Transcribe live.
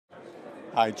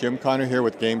Hi, Jim Connor here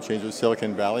with Game Changers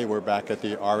Silicon Valley. We're back at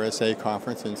the RSA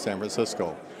conference in San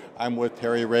Francisco. I'm with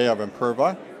Terry Ray of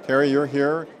Imperva. Terry, you're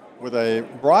here with a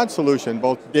broad solution,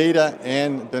 both data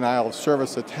and denial of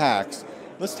service attacks.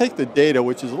 Let's take the data,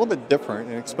 which is a little bit different,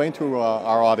 and explain to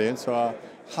our audience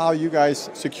how you guys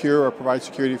secure or provide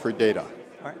security for data.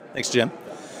 All right, thanks, Jim.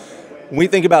 When we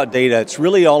think about data, it's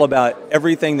really all about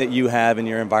everything that you have in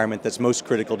your environment that's most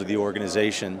critical to the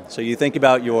organization. So you think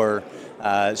about your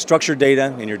structured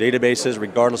data in your databases,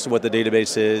 regardless of what the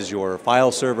database is, your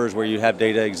file servers where you have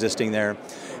data existing there.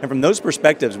 And from those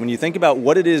perspectives, when you think about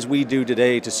what it is we do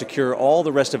today to secure all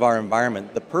the rest of our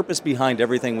environment, the purpose behind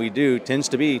everything we do tends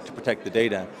to be to protect the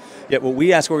data. Yet what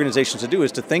we ask organizations to do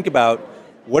is to think about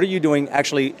what are you doing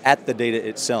actually at the data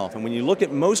itself? And when you look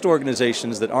at most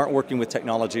organizations that aren't working with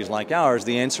technologies like ours,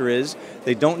 the answer is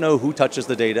they don't know who touches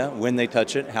the data, when they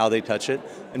touch it, how they touch it.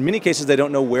 In many cases, they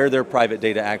don't know where their private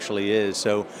data actually is.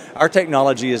 So our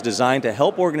technology is designed to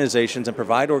help organizations and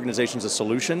provide organizations a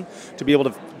solution to be able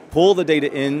to pull the data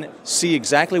in, see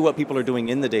exactly what people are doing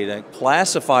in the data,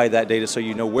 classify that data so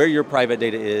you know where your private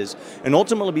data is, and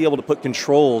ultimately be able to put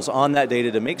controls on that data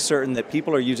to make certain that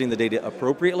people are using the data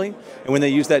appropriately, and when they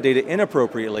use that data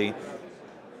inappropriately,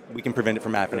 we can prevent it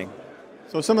from happening.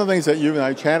 So some of the things that you and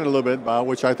I chatted a little bit about,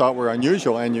 which I thought were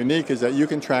unusual and unique, is that you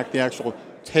can track the actual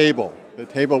table, the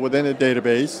table within a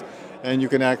database, and you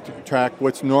can track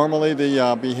what's normally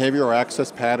the behavior or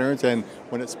access patterns, and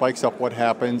when it spikes up, what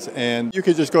happens. And you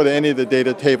could just go to any of the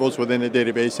data tables within a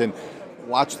database and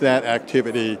watch that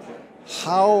activity.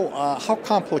 How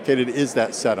complicated is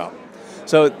that setup?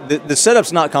 So the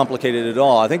setup's not complicated at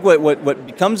all. I think what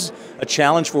becomes a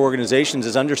challenge for organizations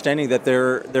is understanding that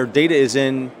their data is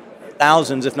in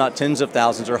thousands, if not tens of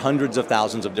thousands or hundreds of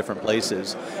thousands of different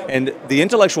places. And the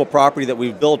intellectual property that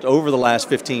we've built over the last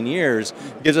 15 years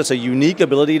gives us a unique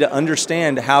ability to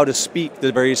understand how to speak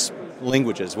the various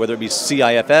languages, whether it be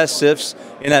CIFS, CIFS,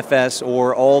 NFS,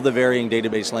 or all the varying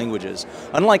database languages.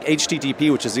 Unlike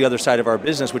HTTP, which is the other side of our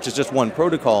business, which is just one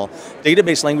protocol,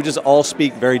 database languages all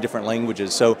speak very different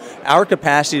languages. So our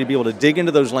capacity to be able to dig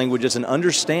into those languages and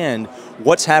understand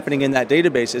what's happening in that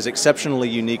database is exceptionally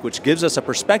unique, which gives us a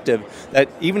perspective that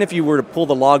even if you were to pull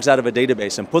the logs out of a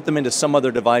database and put them into some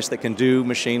other device that can do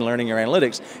machine learning or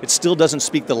analytics, it still doesn't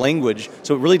speak the language,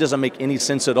 so it really doesn't make any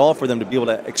sense at all for them to be able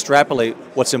to extrapolate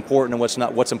what's important and what's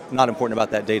not important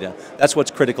about that data. That's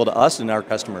what's critical to us and our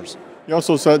customers. You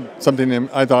also said something that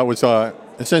I thought was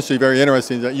essentially very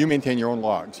interesting, that you maintain your own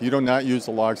logs. You do not use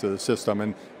the logs of the system,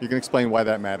 and you can explain why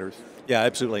that matters. Yeah,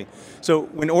 absolutely. So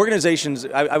when organizations,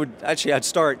 I'd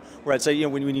start where I'd say, you know,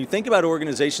 when you think about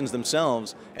organizations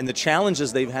themselves and the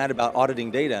challenges they've had about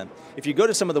auditing data, if you go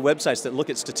to some of the websites that look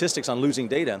at statistics on losing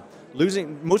data,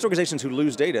 most organizations who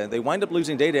lose data, they wind up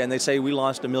losing data and they say we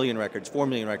lost 1 million records, 4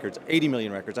 million records, 80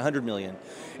 million records, 100 million.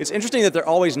 It's interesting that they're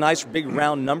always nice, big,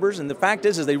 round numbers, and the fact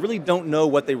is they really don't know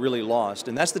what they really lost,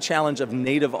 and that's the challenge of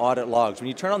native audit logs. When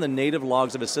you turn on the native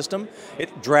logs of a system,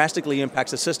 it drastically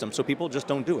impacts the system, so people just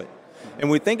don't do it. And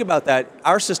when we think about that,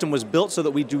 our system was built so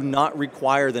that we do not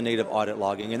require the native audit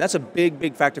logging, and that's a big,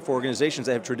 big factor for organizations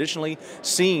that have traditionally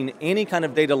seen any kind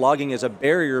of data logging as a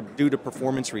barrier due to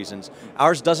performance reasons.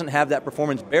 Ours doesn't have that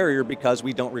performance barrier because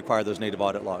we don't require those native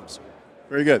audit logs.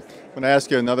 Very good. I'm going to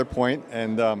ask you another point,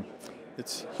 and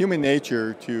it's human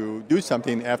nature to do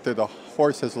something after the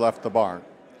horse has left the barn.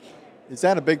 Is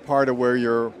that a big part of where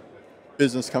your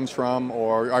business comes from,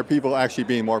 or are people actually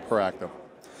being more proactive?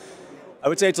 I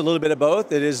would say it's a little bit of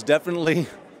both. It is definitely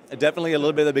a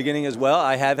little bit of the beginning as well.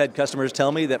 I have had customers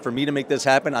tell me that for me to make this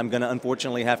happen, I'm going to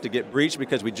unfortunately have to get breached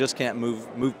because we just can't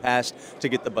move past to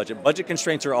get the budget. Budget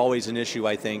constraints are always an issue,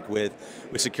 I think, with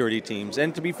security teams.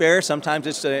 And to be fair, sometimes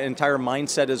it's an entire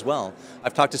mindset as well.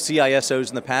 I've talked to CISOs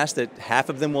in the past that half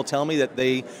of them will tell me that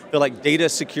they feel like data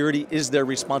security is their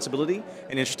responsibility.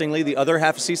 And interestingly, the other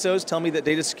half of CISOs tell me that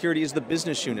data security is the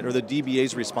business unit or the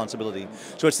DBA's responsibility.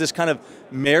 So it's this kind of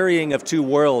marrying of two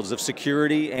worlds of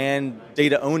security and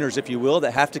data owners, if you will,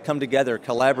 that have to come together,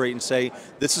 collaborate, and say,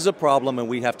 this is a problem and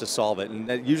we have to solve it.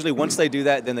 And usually once they do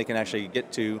that, then they can actually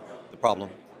get to the problem.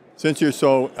 Since you're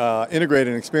so integrated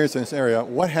and experienced in this area,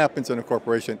 what happens in a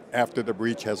corporation after the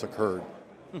breach has occurred?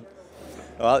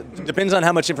 Well, it depends on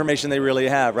how much information they really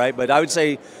have, right? But I would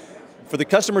say for the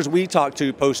customers we talk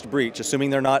to post-breach,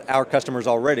 assuming they're not our customers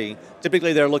already,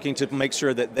 typically they're looking to make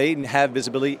sure that they have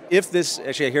visibility. If this,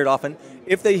 actually I hear it often,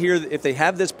 if they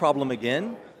have this problem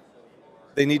again,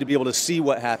 they need to be able to see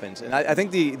what happens. And I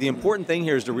think the important thing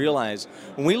here is to realize,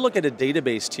 when we look at a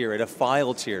database tier, at a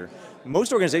file tier,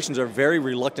 most organizations are very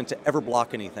reluctant to ever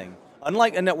block anything.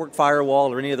 Unlike a network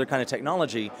firewall or any other kind of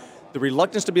technology, the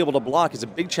reluctance to be able to block is a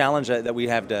big challenge that we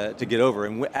have to get over.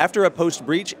 And after a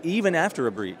post-breach, even after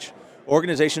a breach,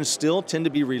 organizations still tend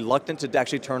to be reluctant to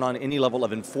actually turn on any level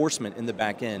of enforcement in the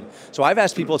back end. So I've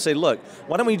asked people to say, look,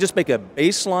 why don't we just make a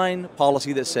baseline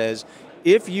policy that says,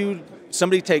 if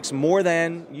somebody takes more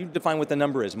than, you define what the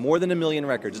number is, more than 1 million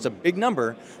records. It's a big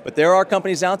number, but there are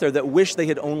companies out there that wish they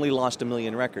had only lost 1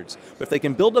 million records. But if they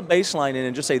can build a baseline in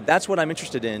and just say, that's what I'm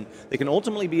interested in, they can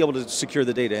ultimately be able to secure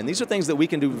the data. And these are things that we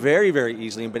can do very, very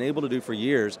easily and been able to do for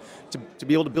years to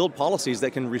be able to build policies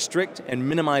that can restrict and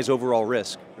minimize overall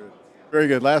risk. Very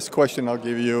good. Last question I'll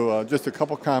give you, just a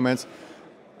couple comments.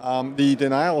 The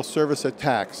denial of service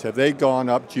attacks, have they gone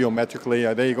up geometrically?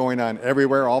 Are they going on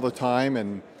everywhere all the time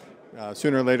and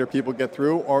sooner or later people get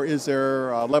through, or is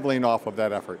there leveling off of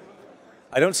that effort?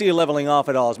 I don't see a leveling off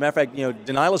at all. As a matter of fact,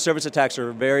 denial of service attacks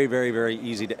are very, very, very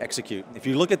easy to execute. If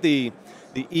you look at the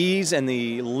ease and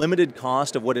the limited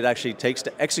cost of what it actually takes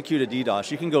to execute a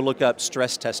DDoS, you can go look up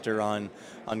stress tester on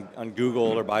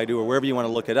Google or Baidu or wherever you want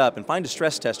to look it up and find a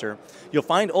stress tester.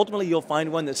 Ultimately you'll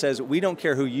find one that says, we don't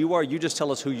care who you are, you just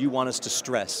tell us who you want us to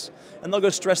stress. And they'll go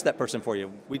stress that person for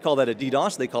you. We call that a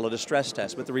DDoS, they call it a stress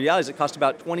test. But the reality is it costs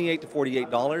about $28 to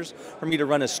 $48 for me to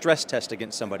run a stress test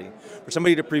against somebody. For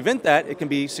somebody to prevent that, it can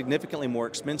be significantly more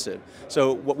expensive.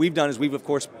 So what we've done is we've of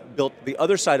course built the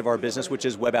other side of our business, which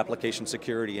is web application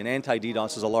security, and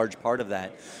anti-DDoS is a large part of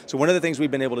that. So one of the things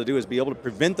we've been able to do is be able to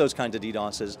prevent those kinds of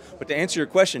DDoSes. But to answer your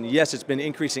question, yes, it's been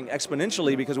increasing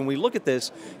exponentially because when we look at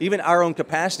this, even our own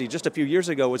capacity just a few years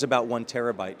ago was about 1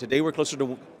 terabyte. Today we're closer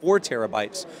to 4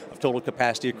 terabytes of total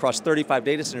capacity across 35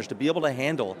 data centers to be able to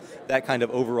handle that kind of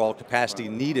overall capacity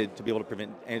needed to be able to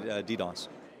prevent DDoS.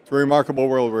 It's a remarkable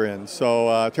world we're in.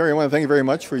 So Terry, I want to thank you very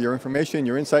much for your information,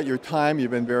 your insight, your time.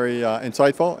 You've been very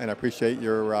insightful, and I appreciate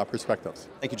your perspectives.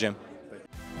 Thank you, Jim.